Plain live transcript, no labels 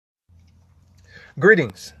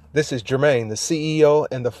Greetings. This is Jermaine, the CEO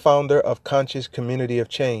and the founder of Conscious Community of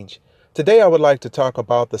Change. Today, I would like to talk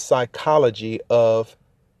about the psychology of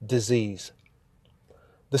disease.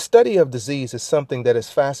 The study of disease is something that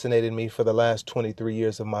has fascinated me for the last 23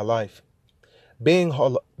 years of my life. Being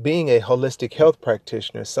a holistic health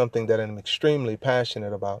practitioner is something that I'm extremely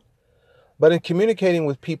passionate about. But in communicating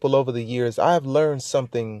with people over the years, I have learned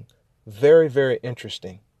something very, very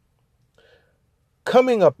interesting.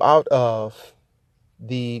 Coming up out of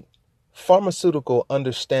the pharmaceutical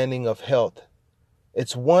understanding of health,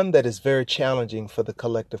 it's one that is very challenging for the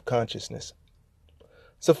collective consciousness.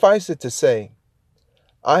 Suffice it to say,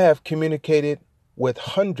 I have communicated with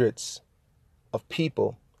hundreds of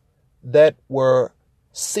people that were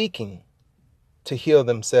seeking to heal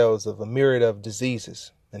themselves of a myriad of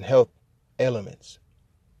diseases and health ailments.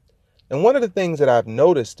 And one of the things that I've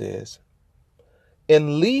noticed is,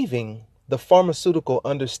 in leaving the pharmaceutical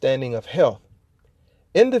understanding of health,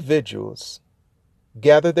 individuals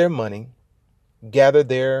gather their money, gather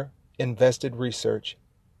their invested research,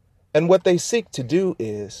 and what they seek to do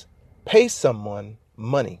is pay someone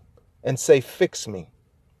money and say, "Fix me."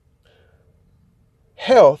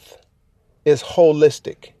 Health is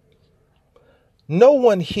holistic. No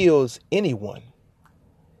one heals anyone.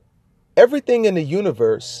 Everything in the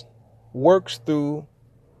universe works through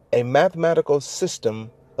a mathematical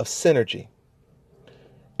system of synergy.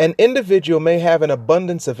 An individual may have an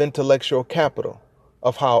abundance of intellectual capital,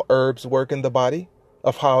 of how herbs work in the body,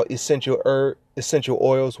 of how essential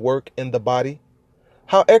oils work in the body,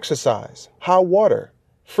 how exercise, how water,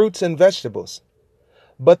 fruits and vegetables.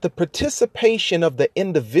 But the participation of the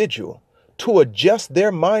individual to adjust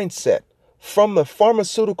their mindset from the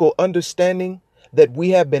pharmaceutical understanding that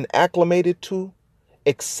we have been acclimated to,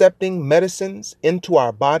 accepting medicines into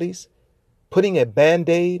our bodies, putting a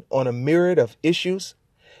band-aid on a myriad of issues.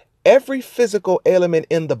 Every physical ailment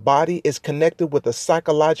in the body is connected with a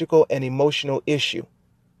psychological and emotional issue.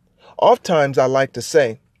 Oftentimes, I like to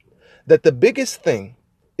say that the biggest thing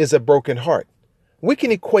is a broken heart. We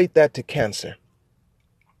can equate that to cancer.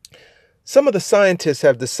 Some of the scientists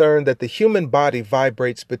have discerned that the human body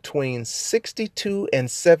vibrates between 62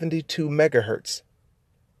 and 72 megahertz.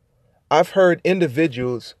 I've heard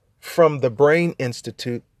individuals from the Brain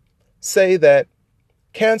Institute say that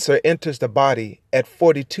cancer enters the body at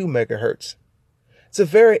 42 megahertz. It's a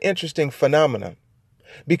very interesting phenomenon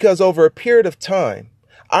because over a period of time,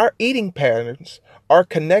 our eating patterns are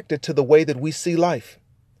connected to the way that we see life.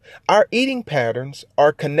 Our eating patterns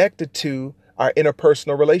are connected to our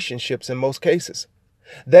interpersonal relationships in most cases.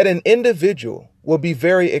 That an individual will be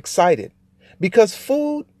very excited because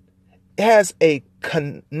food has a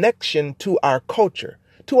connection to our culture,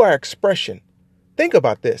 to our expression. Think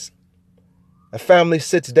about this. A family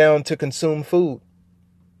sits down to consume food.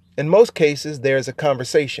 In most cases, there is a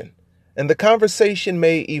conversation, and the conversation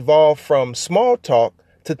may evolve from small talk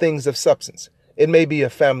to things of substance. It may be a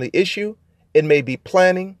family issue. It may be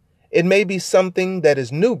planning. It may be something that is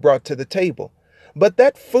new brought to the table, but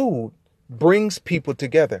that food brings people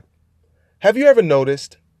together. Have you ever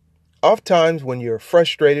noticed, oftentimes when you're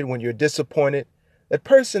frustrated, when you're disappointed, that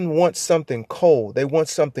person wants something cold. They want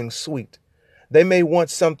something sweet. They may want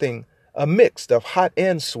something a mix of hot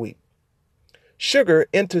and sweet. Sugar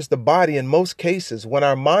enters the body in most cases when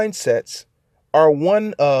our mindsets are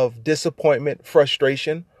one of disappointment,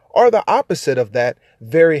 frustration, or the opposite of that,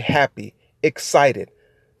 very happy, excited.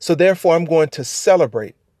 So therefore, I'm going to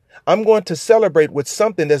celebrate. I'm going to celebrate with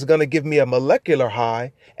something that's going to give me a molecular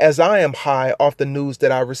high as I am high off the news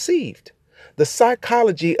that I received. The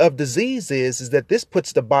psychology of disease is that this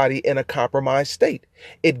puts the body in a compromised state.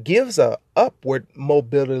 It gives a upward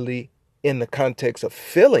mobility in the context of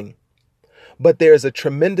feeling, but there's a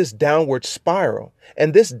tremendous downward spiral,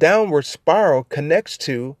 and this downward spiral connects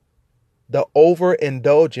to the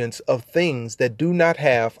overindulgence of things that do not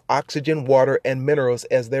have oxygen, water, and minerals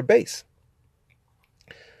as their base.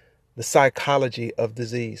 The psychology of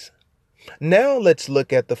disease. Now let's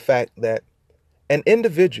look at the fact that an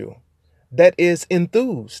individual that is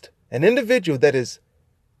enthused, an individual that is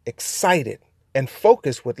excited and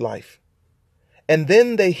focused with life, and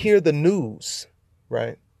then they hear the news,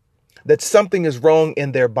 right, that something is wrong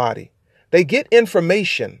in their body. They get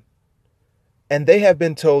information and they have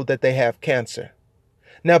been told that they have cancer.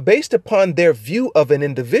 Now, based upon their view of an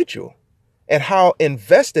individual and how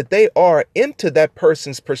invested they are into that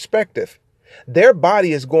person's perspective, their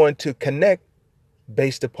body is going to connect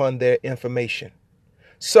based upon their information.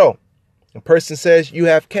 So, a person says you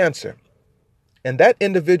have cancer, and that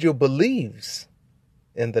individual believes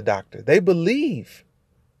in the doctor. They believe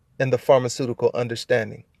in the pharmaceutical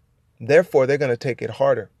understanding. Therefore, they're going to take it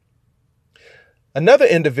harder. Another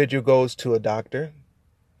individual goes to a doctor,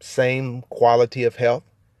 same quality of health,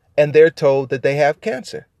 and they're told that they have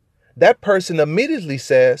cancer. That person immediately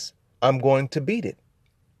says, I'm going to beat it.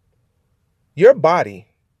 Your body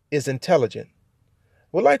is intelligent.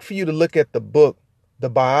 We'd like for you to look at the book, The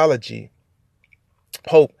Biology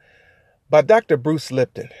Hope, by Dr. Bruce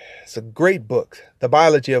Lipton. It's a great book, The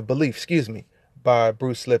Biology of Belief, by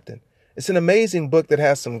Bruce Lipton. It's an amazing book that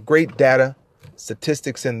has some great data,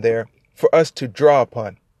 statistics in there for us to draw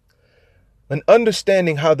upon. And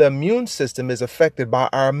understanding how the immune system is affected by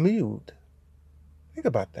our mood. Think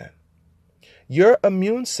about that. Your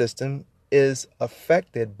immune system is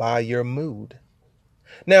affected by your mood.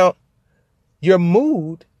 Now, your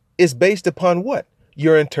mood is based upon what?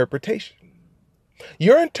 Your interpretation.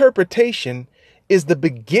 Your interpretation is the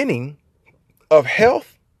beginning of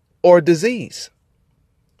health or disease.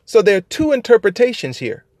 So there are two interpretations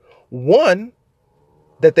here. One,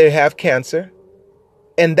 that they have cancer,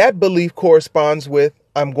 and that belief corresponds with,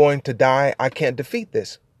 I'm going to die, I can't defeat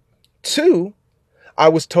this. Two, I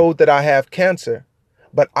was told that I have cancer,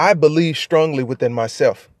 but I believe strongly within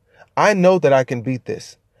myself. I know that I can beat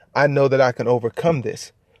this. I know that I can overcome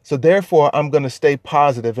this. So therefore, I'm going to stay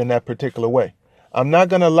positive in that particular way. I'm not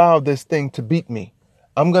going to allow this thing to beat me.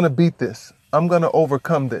 I'm going to beat this. I'm going to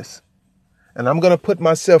overcome this. And I'm going to put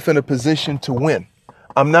myself in a position to win.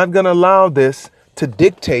 I'm not going to allow this to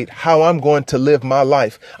dictate how I'm going to live my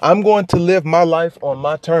life. I'm going to live my life on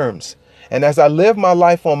my terms. And as I live my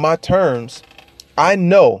life on my terms, I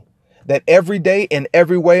know that every day in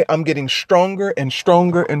every way, I'm getting stronger and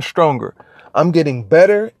stronger and stronger. I'm getting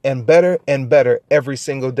better and better and better every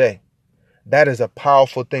single day. That is a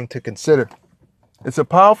powerful thing to consider. It's a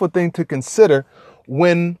powerful thing to consider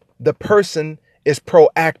when the person is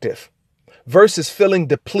proactive versus feeling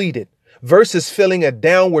depleted, versus feeling a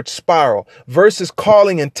downward spiral, versus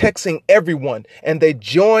calling and texting everyone and they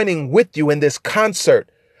joining with you in this concert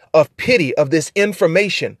of pity, of this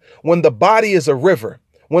information, when the body is a river,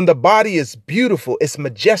 when the body is beautiful, it's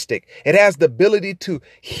majestic, it has the ability to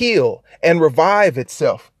heal and revive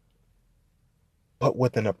itself. But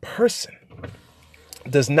within a person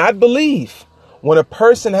does not believe, when a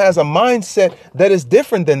person has a mindset that is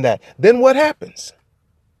different than that, then what happens?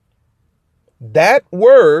 That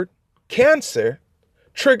word, cancer,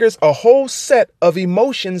 triggers a whole set of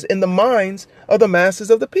emotions in the minds of the masses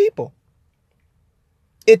of the people.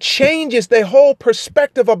 It changes their whole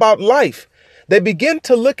perspective about life. They begin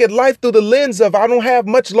to look at life through the lens of, I don't have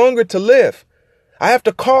much longer to live. I have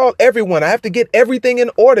to call everyone. I have to get everything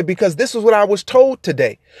in order because this is what I was told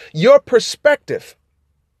today. Your perspective.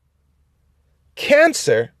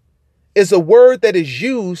 Cancer is a word that is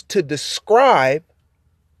used to describe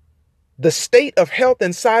the state of health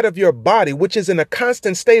inside of your body, which is in a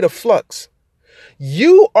constant state of flux.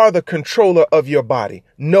 You are the controller of your body,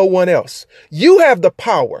 no one else. You have the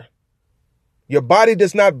power. Your body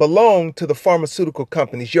does not belong to the pharmaceutical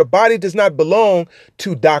companies. Your body does not belong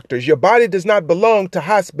to doctors. Your body does not belong to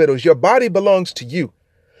hospitals. Your body belongs to you.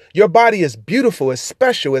 Your body is beautiful, is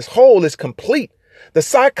special, is whole, is complete. The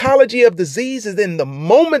psychology of disease is in the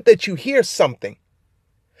moment that you hear something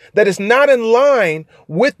that is not in line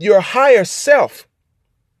with your higher self.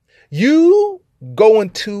 You go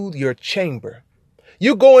into your chamber.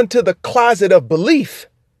 You go into the closet of belief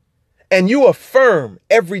and you affirm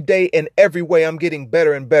every day in every way, I'm getting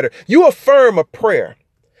better and better. You affirm a prayer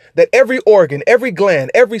that every organ, every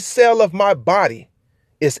gland, every cell of my body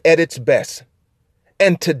is at its best.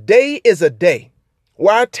 And today is a day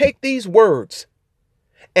where I take these words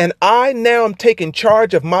and I now am taking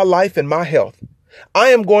charge of my life and my health. I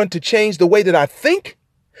am going to change the way that I think.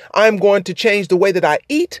 I'm going to change the way that I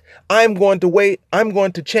eat. I'm going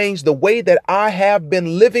to change the way that I have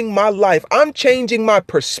been living my life. I'm changing my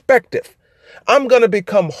perspective. I'm going to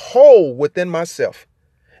become whole within myself.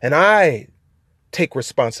 And I take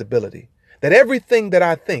responsibility that everything that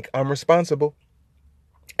I think, I'm responsible.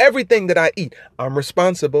 Everything that I eat, I'm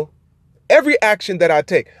responsible. Every action that I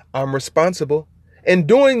take, I'm responsible. In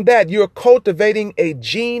doing that, you're cultivating a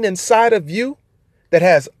gene inside of you that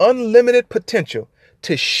has unlimited potential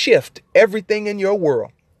to shift everything in your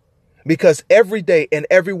world. Because every day in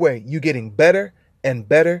every way, you're getting better and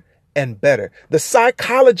better and better. The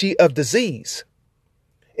psychology of disease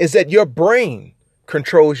is that your brain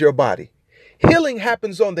controls your body. Healing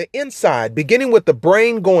happens on the inside, beginning with the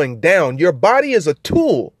brain going down. Your body is a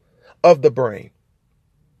tool of the brain.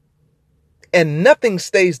 And nothing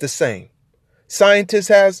stays the same. Scientists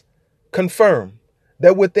has confirmed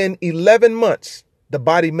that within 11 months, the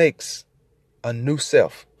body makes a new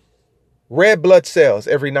self. Red blood cells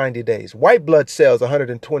every 90 days. White blood cells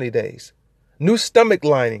 120 days. New stomach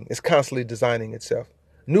lining is constantly designing itself.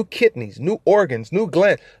 New kidneys, new organs, new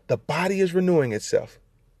glands. The body is renewing itself.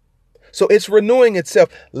 So it's renewing itself.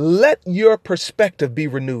 Let your perspective be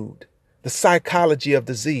renewed. The psychology of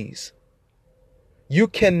disease. You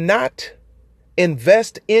cannot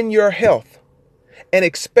invest in your health and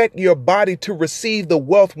expect your body to receive the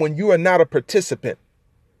wealth when you are not a participant.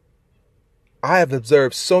 I have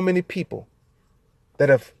observed so many people that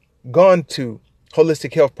have gone to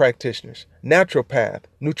holistic health practitioners, naturopath,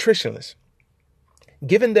 nutritionists,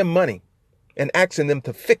 giving them money and asking them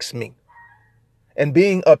to fix me and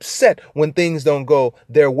being upset when things don't go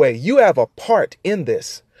their way. You have a part in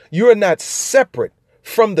this. You are not separate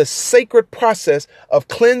from the sacred process of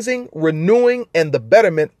cleansing, renewing, and the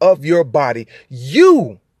betterment of your body.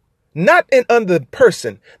 You, not an other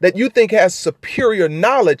person that you think has superior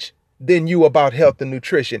knowledge than you about health and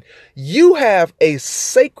nutrition. You have a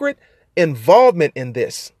sacred involvement in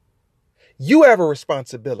this. You have a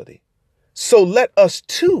responsibility. So let us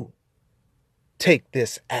too take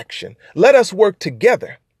this action. Let us work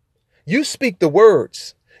together. You speak the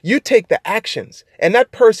words. You take the actions, and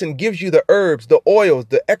that person gives you the herbs, the oils,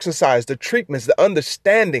 the exercise, the treatments, the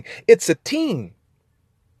understanding. It's a team.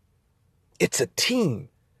 It's a team.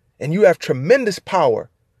 And you have tremendous power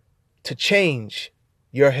to change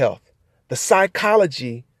your health. The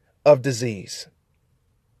psychology of disease.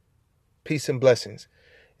 Peace and blessings.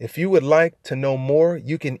 If you would like to know more,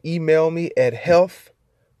 you can email me at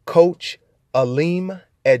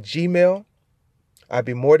healthcoachaleem@gmail.com. I'd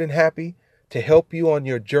be more than happy to help you on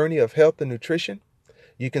your journey of health and nutrition.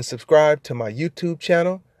 You can subscribe to my YouTube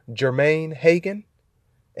channel, Jermaine Hagan.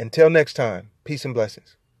 Until next time, peace and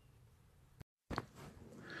blessings.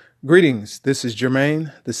 Greetings. This is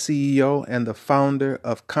Jermaine, the CEO and the founder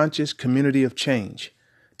of Conscious Community of Change.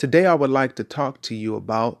 Today, I would like to talk to you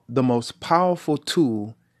about the most powerful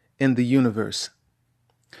tool in the universe.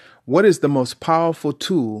 What is the most powerful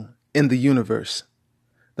tool in the universe?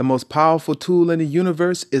 The most powerful tool in the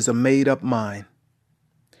universe is a made-up mind.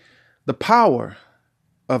 The power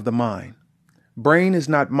of the mind. Brain is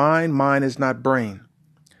not mind, mind is not brain.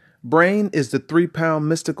 Brain is the 3-pound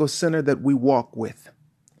mystical center that we walk with,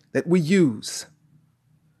 that we use.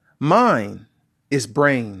 Mind is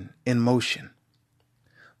brain in motion.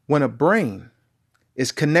 When a brain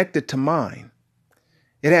is connected to mind,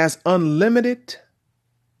 it has unlimited,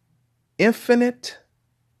 infinite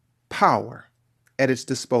power at its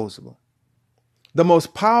disposal. The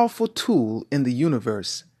most powerful tool in the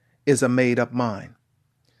universe is a made-up mind.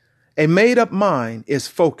 A made-up mind is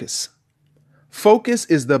focus. Focus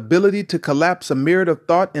is the ability to collapse a myriad of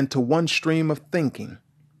thought into one stream of thinking.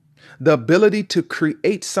 The ability to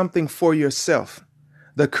create something for yourself.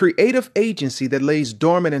 The creative agency that lays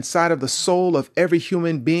dormant inside of the soul of every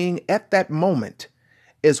human being at that moment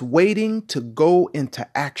is waiting to go into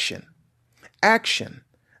action. Action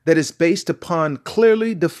that is based upon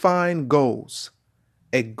clearly defined goals.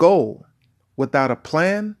 A goal without a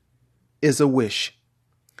plan is a wish.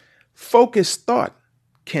 Focused thought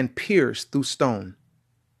can pierce through stone.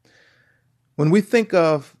 When we think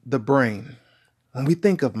of the brain, when we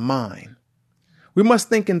think of mind, we must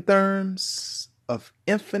think in terms of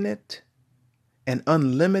infinite and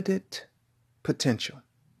unlimited potential.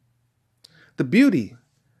 The beauty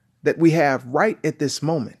that we have right at this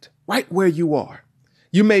moment, right where you are.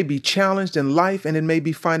 You may be challenged in life and it may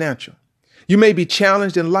be financial. You may be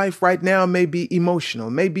challenged in life right now, it may be emotional,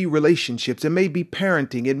 it may be relationships, it may be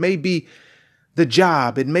parenting, it may be the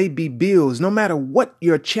job, it may be bills, no matter what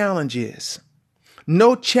your challenge is.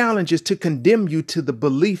 No challenge is to condemn you to the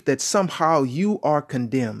belief that somehow you are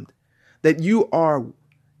condemned, that you are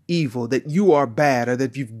evil, that you are bad, or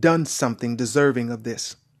that you've done something deserving of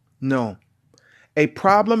this. No. A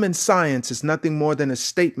problem in science is nothing more than a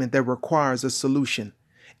statement that requires a solution.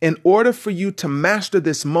 In order for you to master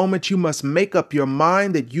this moment, you must make up your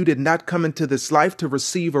mind that you did not come into this life to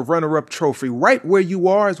receive a runner-up trophy. Right where you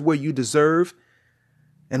are is where you deserve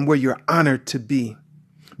and where you're honored to be.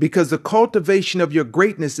 Because the cultivation of your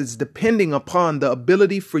greatness is depending upon the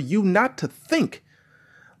ability for you not to think,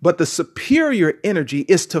 but the superior energy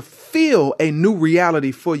is to feel a new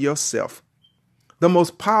reality for yourself. The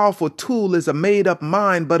most powerful tool is a made-up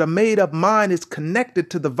mind, but a made-up mind is connected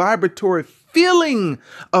to the vibratory feeling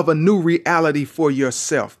of a new reality for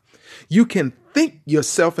yourself. You can think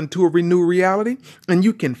yourself into a renewed reality, and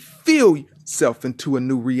you can feel yourself into a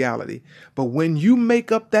new reality. But when you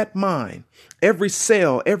make up that mind, every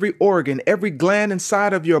cell, every organ, every gland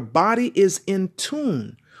inside of your body is in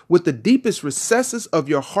tune with the deepest recesses of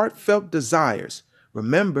your heartfelt desires.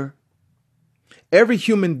 Remember, every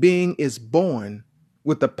human being is born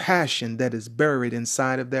with a passion that is buried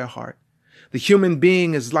inside of their heart. The human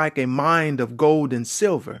being is like a mine of gold and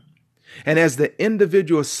silver. And as the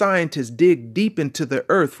individual scientists dig deep into the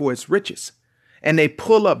earth for its riches, and they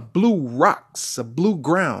pull up blue rocks, a blue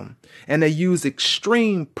ground, and they use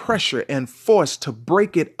extreme pressure and force to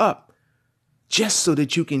break it up just so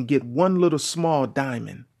that you can get one little small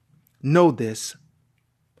diamond. Know this,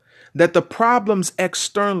 that the problems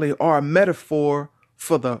externally are a metaphor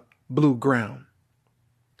for the blue ground.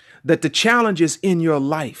 That the challenges in your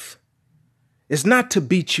life is not to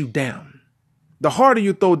beat you down. The harder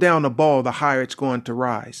you throw down the ball, the higher it's going to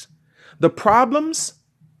rise. The problems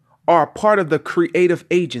are part of the creative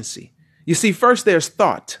agency. You see, first there's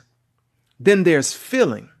thought, then there's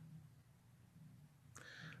feeling.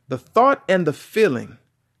 The thought and the feeling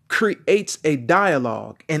creates a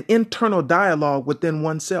dialogue, an internal dialogue within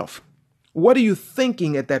oneself. What are you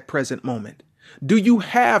thinking at that present moment? Do you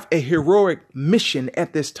have a heroic mission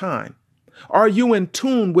at this time? Are you in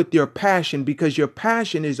tune with your passion? Because your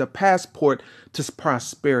passion is a passport to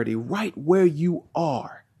prosperity. Right where you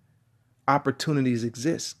are, opportunities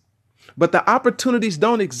exist. But the opportunities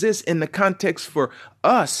don't exist in the context for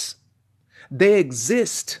us. They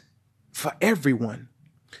exist for everyone.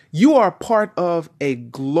 You are part of a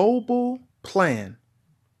global plan.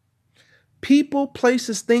 People,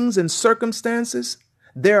 places, things, and circumstances,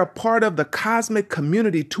 they're a part of the cosmic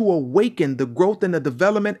community to awaken the growth and the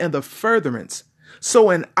development and the furtherance. So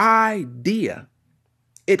an idea,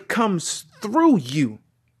 it comes through you,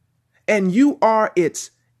 and you are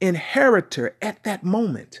its inheritor at that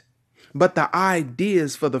moment. But the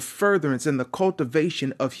ideas for the furtherance and the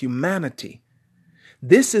cultivation of humanity.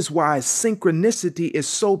 This is why synchronicity is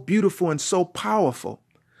so beautiful and so powerful.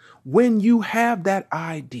 When you have that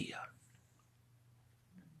idea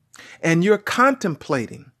and you're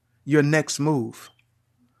contemplating your next move,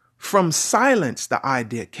 from silence, the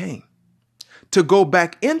idea came. To go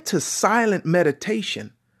back into silent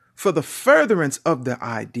meditation for the furtherance of the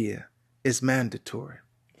idea is mandatory.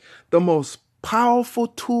 The most powerful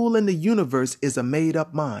tool in the universe is a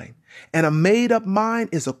made-up mind, and a made-up mind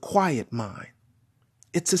is a quiet mind.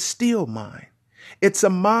 It's a still mind. It's a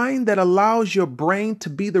mind that allows your brain to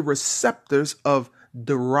be the receptors of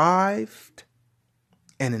derived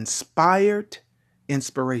and inspired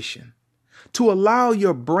inspiration, to allow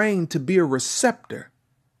your brain to be a receptor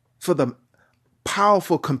for the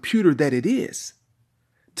powerful computer that it is,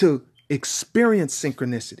 to experience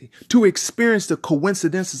synchronicity, to experience the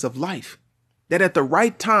coincidences of life, that at the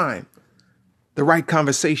right time, the right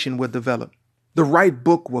conversation will develop, the right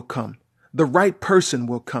book will come, the right person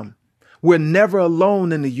will come. We're never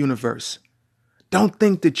alone in the universe. Don't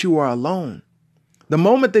think that you are alone. The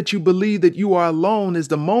moment that you believe that you are alone is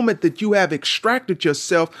the moment that you have extracted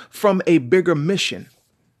yourself from a bigger mission.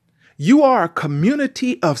 You are a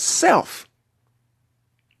community of self.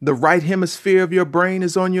 The right hemisphere of your brain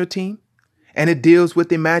is on your team, and it deals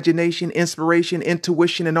with imagination, inspiration,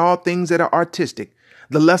 intuition, and all things that are artistic.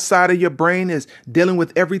 The left side of your brain is dealing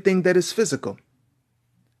with everything that is physical.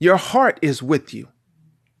 Your heart is with you.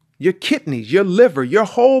 Your kidneys, your liver, your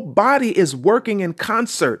whole body is working in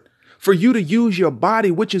concert for you to use your body,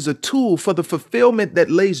 which is a tool for the fulfillment that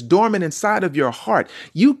lays dormant inside of your heart.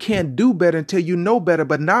 You can't do better until you know better,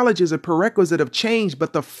 but knowledge is a prerequisite of change.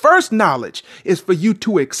 But the first knowledge is for you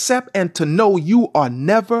to accept and to know you are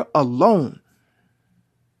never alone.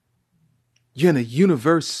 You're in a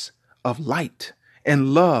universe of light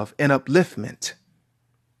and love and upliftment.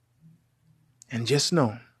 And just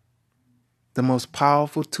know, the most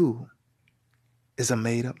powerful tool is a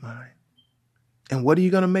made-up mind. And what are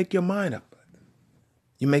you going to make your mind up with?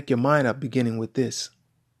 You make your mind up beginning with this.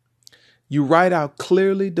 You write out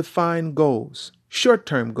clearly defined goals.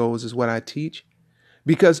 Short-term goals is what I teach,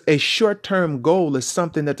 because a short-term goal is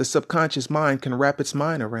something that the subconscious mind can wrap its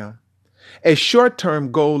mind around. A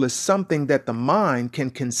short-term goal is something that the mind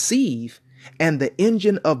can conceive, and the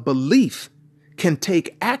engine of belief can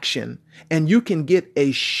take action, and you can get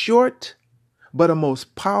a short but a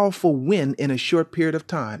most powerful win in a short period of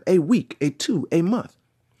time, a week, a 2, a month.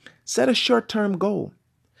 Set a short-term goal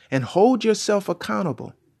and hold yourself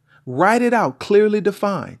accountable. Write it out clearly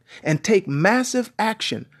defined and take massive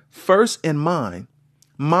action first in mind.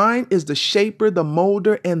 Mind is the shaper, the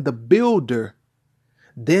molder, and the builder.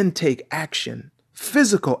 Then take action,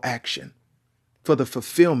 physical action, for the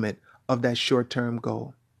fulfillment of that short-term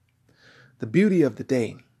goal. The beauty of the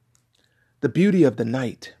day, the beauty of the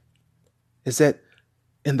night, is that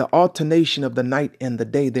in the alternation of the night and the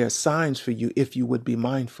day, there are signs for you if you would be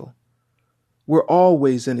mindful. We're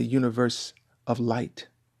always in a universe of light.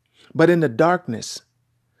 But in the darkness,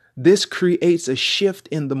 this creates a shift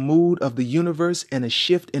in the mood of the universe and a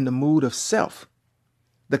shift in the mood of self.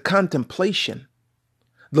 the contemplation,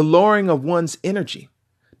 the lowering of one's energy,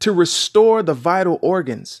 to restore the vital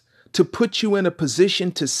organs, to put you in a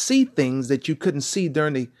position to see things that you couldn't see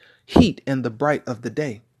during the heat and the bright of the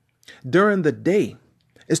day. During the day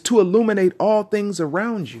is to illuminate all things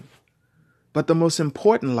around you. But the most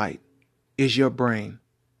important light is your brain.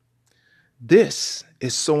 This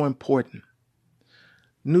is so important.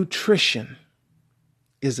 Nutrition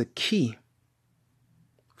is a key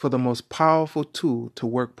for the most powerful tool to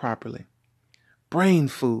work properly. Brain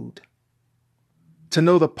food. To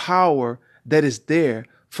know the power that is there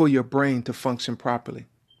for your brain to function properly.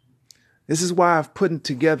 This is why I've put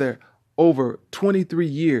together over 23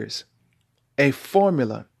 years a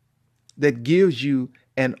formula that gives you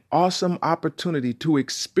an awesome opportunity to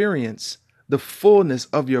experience the fullness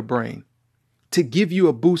of your brain, to give you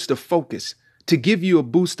a boost of focus, to give you a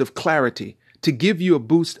boost of clarity, to give you a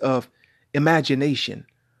boost of imagination,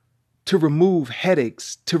 to remove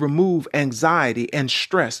headaches, to remove anxiety and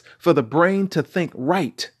stress, for the brain to think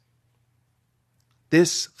right.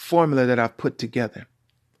 This formula that I've put together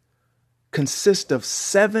consists of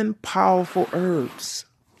 7 powerful herbs.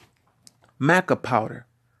 Maca powder,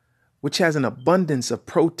 which has an abundance of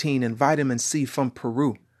protein and vitamin C from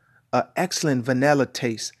Peru, an excellent vanilla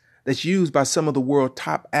taste that's used by some of the world's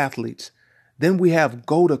top athletes. Then we have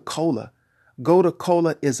Gotu Kola. Gotu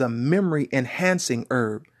Kola is a memory enhancing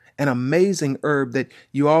herb, an amazing herb that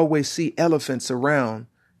you always see elephants around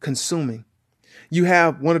consuming. You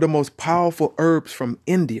have one of the most powerful herbs from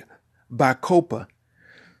India, Bacopa.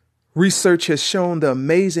 Research has shown the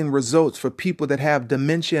amazing results for people that have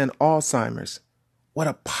dementia and Alzheimer's. What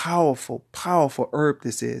a powerful, powerful herb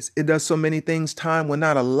this is. It does so many things time will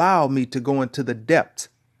not allow me to go into the depth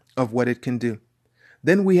of what it can do.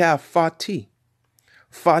 Then we have Fati.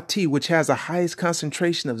 Fati, which has the highest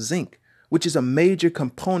concentration of zinc, which is a major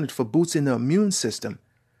component for boosting the immune system.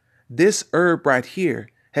 This herb right here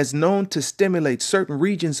has known to stimulate certain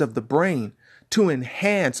regions of the brain to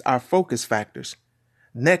enhance our focus factors.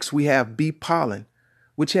 Next, we have bee pollen,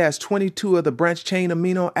 which has 22 of the branched chain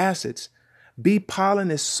amino acids. Bee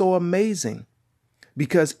pollen is so amazing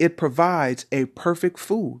because it provides a perfect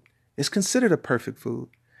food. It's considered a perfect food.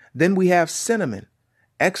 Then we have cinnamon,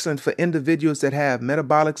 excellent for individuals that have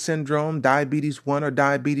metabolic syndrome, diabetes 1 or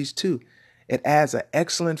diabetes 2. It adds an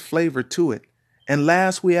excellent flavor to it. And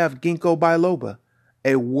last, we have ginkgo biloba,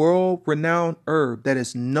 a world-renowned herb that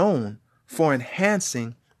is known for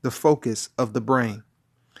enhancing the focus of the brain.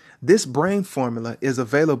 This brain formula is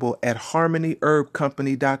available at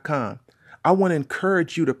harmonyherbcompany.com. I want to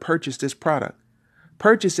encourage you to purchase this product.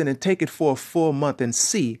 Purchase it and take it for a full month and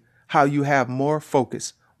see how you have more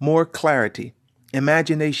focus, more clarity,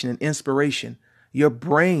 imagination, and inspiration. Your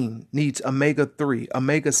brain needs omega-3,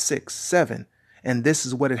 omega-6, 7, and this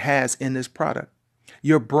is what it has in this product.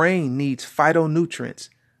 Your brain needs phytonutrients.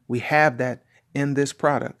 We have that in this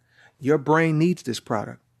product. Your brain needs this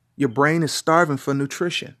product. Your brain is starving for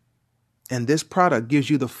nutrition. And this product gives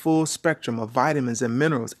you the full spectrum of vitamins and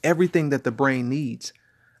minerals, everything that the brain needs.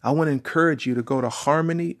 I want to encourage you to go to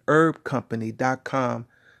harmonyherbcompany.com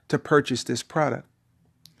to purchase this product.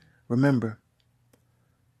 Remember,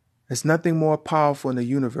 there's nothing more powerful in the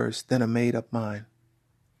universe than a made-up mind.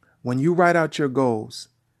 When you write out your goals,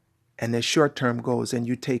 and they're short-term goals, and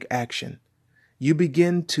you take action, you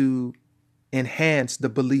begin to enhance the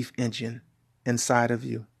belief engine inside of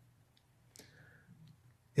you.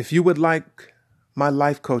 If you would like my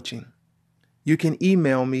life coaching, you can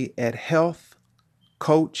email me at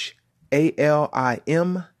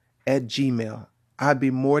healthcoachalim@gmail.com. I'd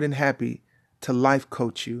be more than happy to life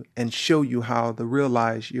coach you and show you how to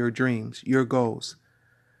realize your dreams, your goals.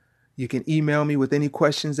 You can email me with any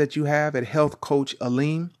questions that you have at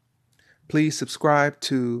healthcoachalim. Please subscribe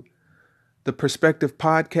to the Perspective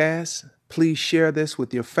Podcast. Please share this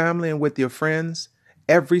with your family and with your friends.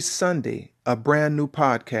 Every Sunday, a brand new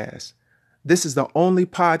podcast. This is the only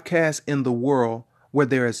podcast in the world where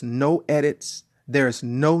there is no edits, there is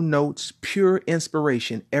no notes, pure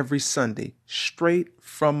inspiration every Sunday, straight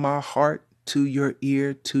from my heart to your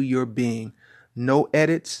ear, to your being. No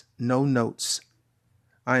edits, no notes.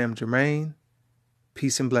 I am Jermaine.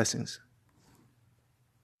 Peace and blessings.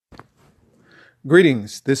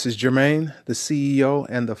 Greetings. This is Jermaine, the CEO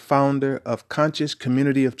and the founder of Conscious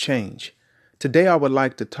Community of Change. Today, I would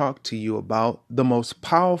like to talk to you about the most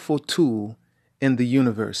powerful tool in the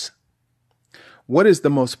universe. What is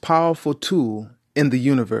the most powerful tool in the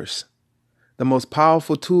universe? The most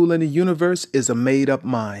powerful tool in the universe is a made-up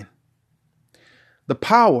mind. The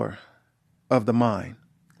power of the mind.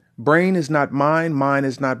 Brain is not mind, mind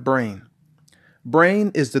is not brain.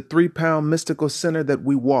 Brain is the 3-pound mystical center that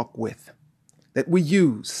we walk with. that we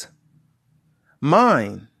use.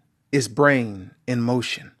 Mind is brain in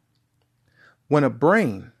motion. When a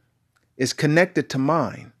brain is connected to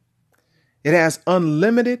mind, it has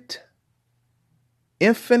unlimited,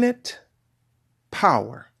 infinite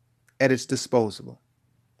power at its disposal.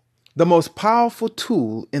 The most powerful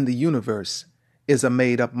tool in the universe is a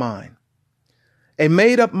made-up mind. A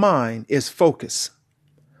made-up mind is focus.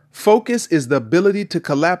 Focus is the ability to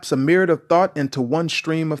collapse a myriad of thought into one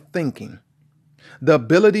stream of thinking. The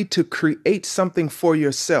ability to create something for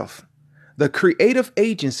yourself. The creative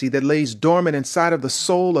agency that lays dormant inside of the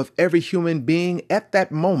soul of every human being at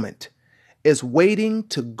that moment is waiting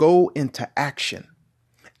to go into action.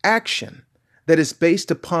 Action that is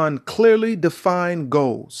based upon clearly defined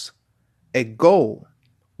goals. A goal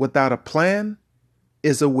without a plan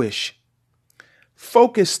is a wish.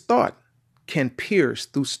 Focused thought can pierce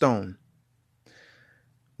through stone.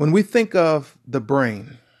 When we think of the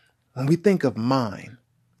brain, when we think of mind,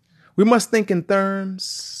 we must think in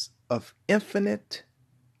terms of infinite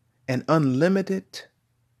and unlimited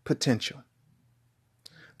potential.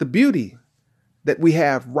 The beauty that we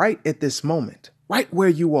have right at this moment, right where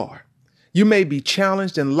you are. You may be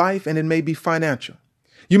challenged in life and it may be financial.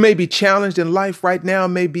 You may be challenged in life right now, it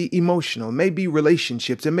may be emotional, it may be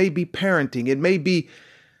relationships, it may be parenting, it may be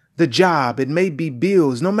the job, it may be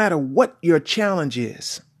bills, no matter what your challenge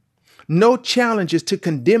is. No challenge is to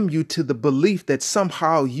condemn you to the belief that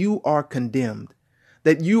somehow you are condemned,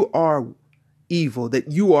 that you are evil, that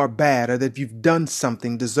you are bad, or that you've done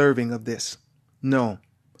something deserving of this. No.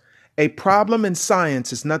 A problem in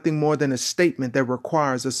science is nothing more than a statement that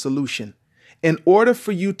requires a solution. In order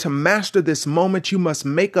for you to master this moment, you must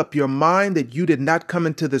make up your mind that you did not come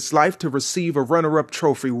into this life to receive a runner-up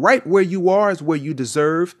trophy. Right where you are is where you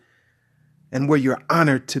deserve and where you're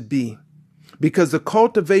honored to be. Because the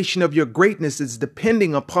cultivation of your greatness is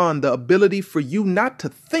depending upon the ability for you not to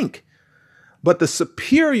think, but the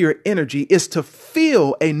superior energy is to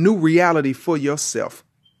feel a new reality for yourself.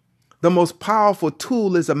 The most powerful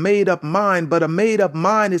tool is a made-up mind, but a made-up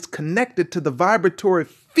mind is connected to the vibratory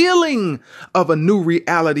feeling of a new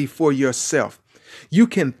reality for yourself. You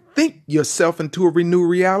can think yourself into a new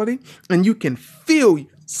reality, and you can feel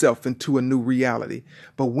yourself into a new reality.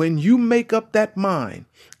 But when you make up that mind,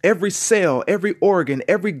 every cell, every organ,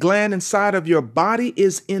 every gland inside of your body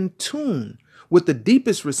is in tune with the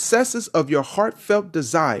deepest recesses of your heartfelt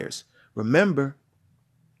desires. Remember,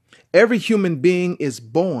 every human being is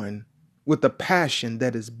born with a passion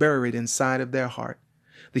that is buried inside of their heart.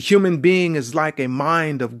 The human being is like a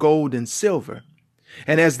mine of gold and silver.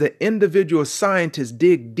 And as the individual scientists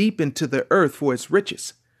dig deep into the earth for its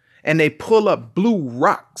riches, and they pull up blue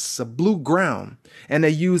rocks, a blue ground, and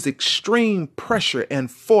they use extreme pressure and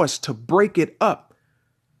force to break it up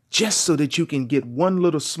just so that you can get one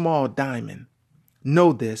little small diamond.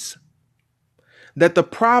 Know this, that the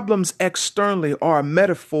problems externally are a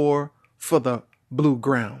metaphor for the blue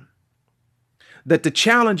ground. That the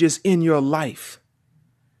challenges in your life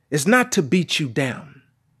is not to beat you down.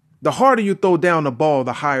 The harder you throw down the ball,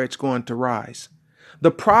 the higher it's going to rise.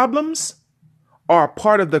 The problems are a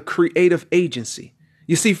part of the creative agency.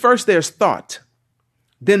 You see, first there's thought,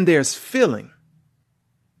 then there's feeling.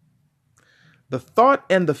 The thought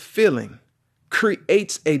and the feeling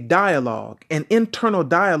creates a dialogue, an internal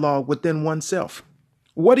dialogue within oneself.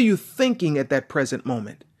 What are you thinking at that present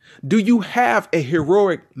moment? Do you have a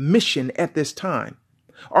heroic mission at this time?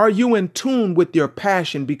 Are you in tune with your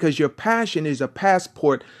passion? Because your passion is a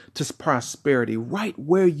passport to prosperity. Right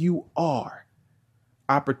where you are,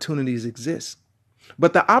 opportunities exist.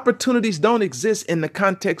 But the opportunities don't exist in the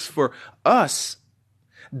context for us.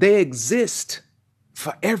 They exist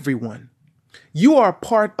for everyone. You are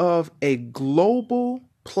part of a global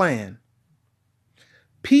plan.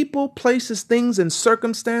 People, places, things, and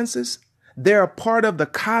circumstances, they're a part of the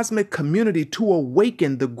cosmic community to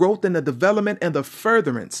awaken the growth and the development and the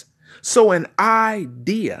furtherance. So an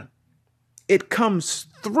idea, it comes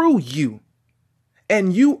through you,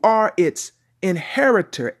 and you are its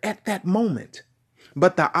inheritor at that moment.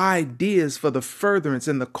 But the ideas for the furtherance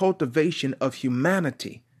and the cultivation of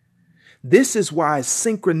humanity. This is why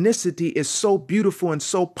synchronicity is so beautiful and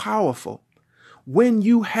so powerful. When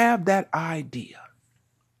you have that idea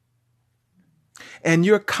and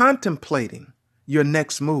you're contemplating your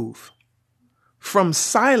next move, from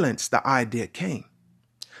silence the idea came.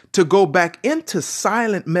 To go back into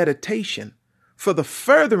silent meditation for the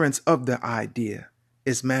furtherance of the idea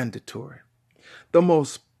is mandatory. The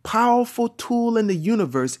most powerful tool in the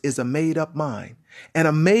universe is a made-up mind, and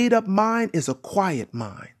a made-up mind is a quiet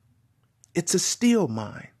mind. It's a still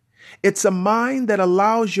mind. It's a mind that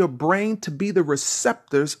allows your brain to be the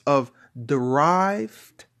receptors of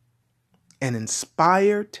derived and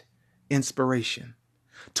inspired inspiration,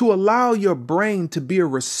 to allow your brain to be a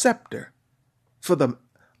receptor for the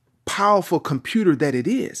powerful computer that it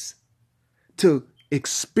is, to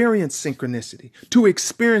experience synchronicity, to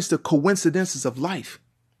experience the coincidences of life,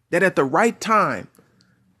 that at the right time,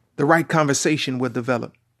 the right conversation will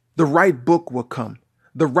develop, the right book will come,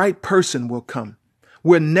 the right person will come.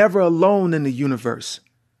 We're never alone in the universe.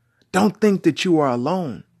 Don't think that you are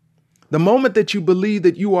alone. The moment that you believe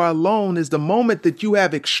that you are alone is the moment that you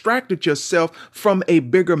have extracted yourself from a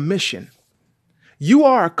bigger mission. You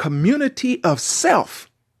are a community of self.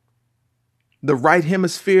 The right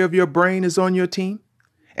hemisphere of your brain is on your team,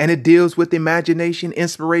 and it deals with imagination,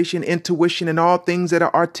 inspiration, intuition, and all things that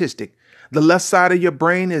are artistic. The left side of your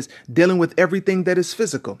brain is dealing with everything that is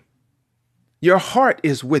physical. Your heart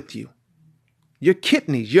is with you. Your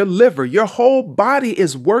kidneys, your liver, your whole body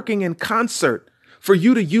is working in concert for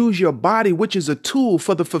you to use your body, which is a tool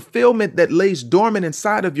for the fulfillment that lays dormant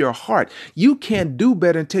inside of your heart. You can't do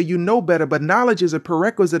better until you know better, but knowledge is a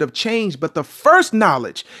prerequisite of change. But the first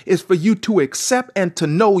knowledge is for you to accept and to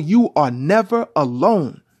know you are never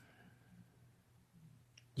alone.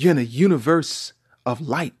 You're in a universe of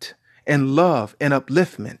light and love and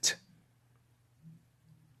upliftment.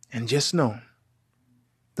 And just know,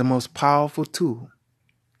 the most powerful tool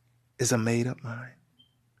is a made-up mind.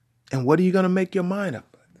 And what are you going to make your mind up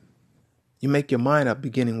with? You make your mind up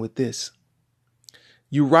beginning with this.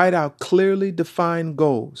 You write out clearly defined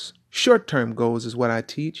goals. Short-term goals is what I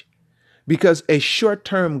teach, because a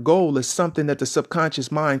short-term goal is something that the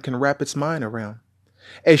subconscious mind can wrap its mind around.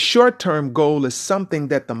 A short-term goal is something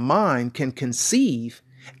that the mind can conceive,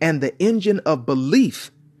 and the engine of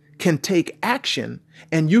belief can take action,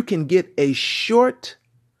 and you can get a short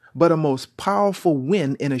but a most powerful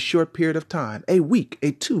win in a short period of time, a week,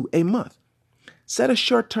 a 2, a month. Set a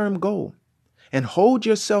short-term goal and hold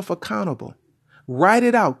yourself accountable. Write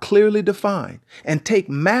it out clearly defined and take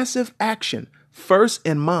massive action first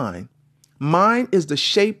in mind. Mind is the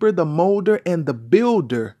shaper, the molder, and the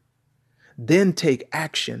builder. Then take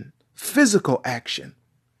action, physical action,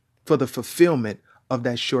 for the fulfillment of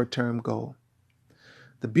that short-term goal.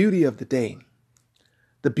 The beauty of the day,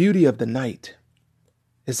 the beauty of the night,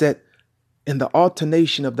 is that in the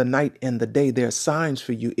alternation of the night and the day, there are signs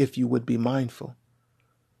for you if you would be mindful.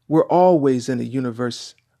 We're always in a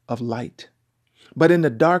universe of light. But in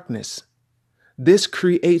the darkness, this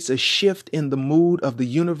creates a shift in the mood of the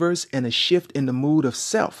universe and a shift in the mood of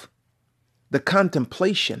self. The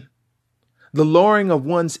contemplation, the lowering of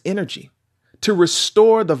one's energy, to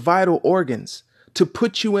restore the vital organs, to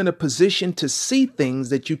put you in a position to see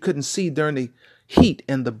things that you couldn't see during the heat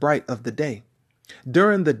and the bright of the day.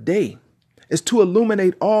 During the day is to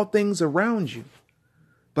illuminate all things around you.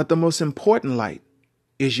 But the most important light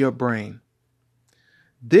is your brain.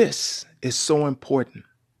 This is so important.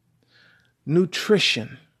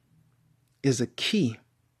 Nutrition is a key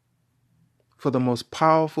for the most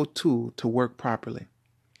powerful tool to work properly.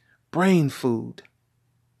 Brain food,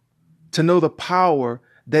 to know the power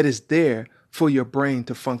that is there for your brain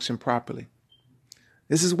to function properly.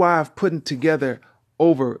 This is why I've put together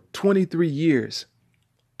over 23 years,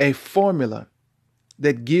 a formula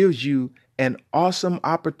that gives you an awesome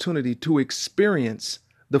opportunity to experience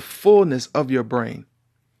the fullness of your brain,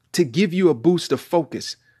 to give you a boost of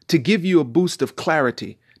focus, to give you a boost of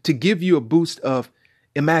clarity, to give you a boost of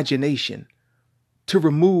imagination, to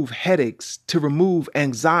remove headaches, to remove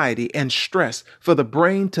anxiety and stress, for the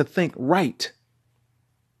brain to think right.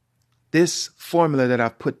 This formula that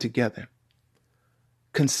I've put together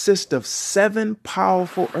consists of 7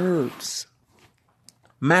 powerful herbs.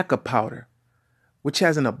 Maca powder, which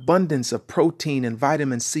has an abundance of protein and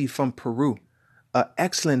vitamin C from Peru, an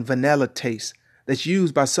excellent vanilla taste that's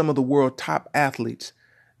used by some of the world top athletes.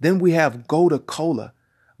 Then we have Gotu Kola.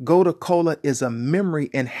 Gotu Kola is a memory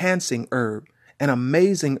enhancing herb, an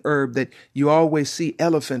amazing herb that you always see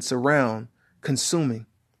elephants around consuming.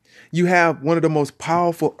 You have one of the most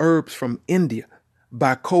powerful herbs from India,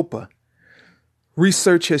 Bacopa.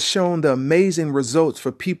 Research has shown the amazing results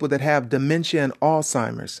for people that have dementia and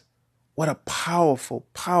Alzheimer's. What a powerful,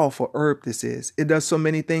 powerful herb this is. It does so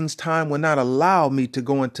many things time will not allow me to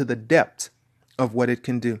go into the depth of what it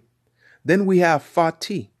can do. Then we have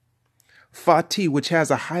Fati. Fati, which has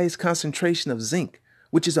the highest concentration of zinc,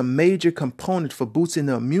 which is a major component for boosting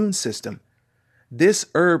the immune system. This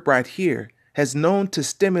herb right here has known to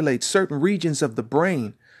stimulate certain regions of the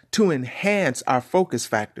brain to enhance our focus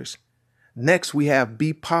factors. Next, we have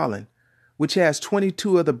bee pollen, which has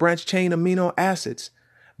 22 of the branched chain amino acids.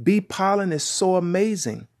 Bee pollen is so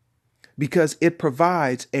amazing because it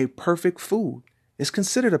provides a perfect food. It's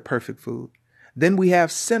considered a perfect food. Then we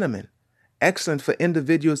have cinnamon, excellent for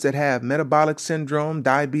individuals that have metabolic syndrome,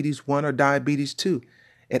 diabetes 1 or diabetes 2.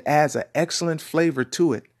 It adds an excellent flavor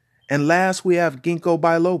to it. And last, we have ginkgo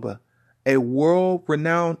biloba, a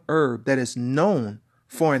world-renowned herb that is known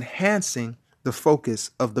for enhancing the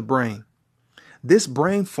focus of the brain. This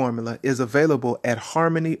brain formula is available at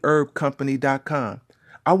harmonyherbcompany.com.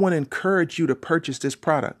 I want to encourage you to purchase this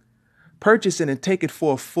product. Purchase it and take it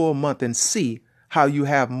for a full month and see how you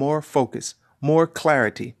have more focus, more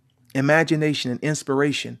clarity, imagination, and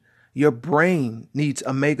inspiration. Your brain needs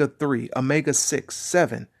omega-3, omega-6,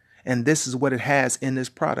 7, and this is what it has in this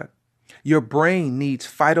product. Your brain needs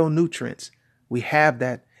phytonutrients. We have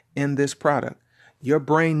that in this product. Your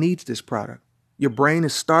brain needs this product. Your brain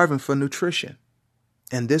is starving for nutrition.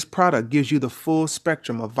 And this product gives you the full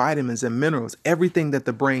spectrum of vitamins and minerals, everything that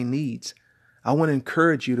the brain needs. I want to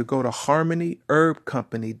encourage you to go to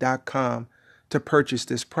harmonyherbcompany.com to purchase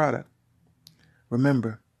this product.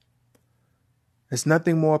 Remember, there's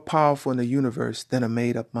nothing more powerful in the universe than a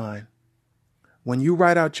made-up mind. When you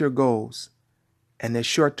write out your goals, and they're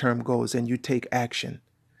short-term goals, and you take action,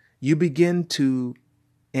 you begin to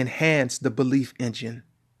enhance the belief engine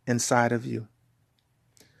inside of you.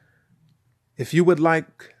 If you would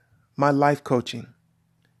like my life coaching,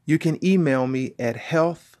 you can email me at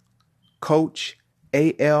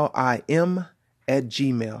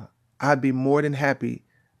healthcoachalim@gmail.com. I'd be more than happy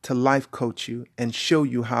to life coach you and show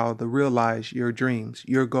you how to realize your dreams,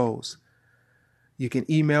 your goals. You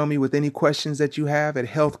can email me with any questions that you have at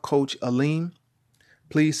healthcoachalim.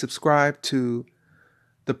 Please subscribe to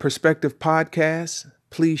the Perspective Podcast.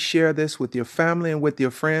 Please share this with your family and with your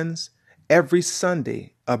friends. Every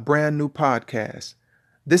Sunday, a brand new podcast.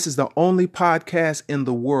 This is the only podcast in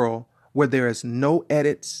the world where there is no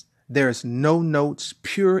edits, there is no notes,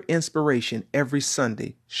 pure inspiration every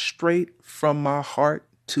Sunday, straight from my heart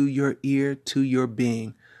to your ear, to your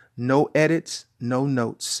being. No edits, no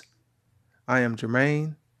notes. I am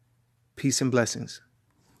Jermaine. Peace and blessings.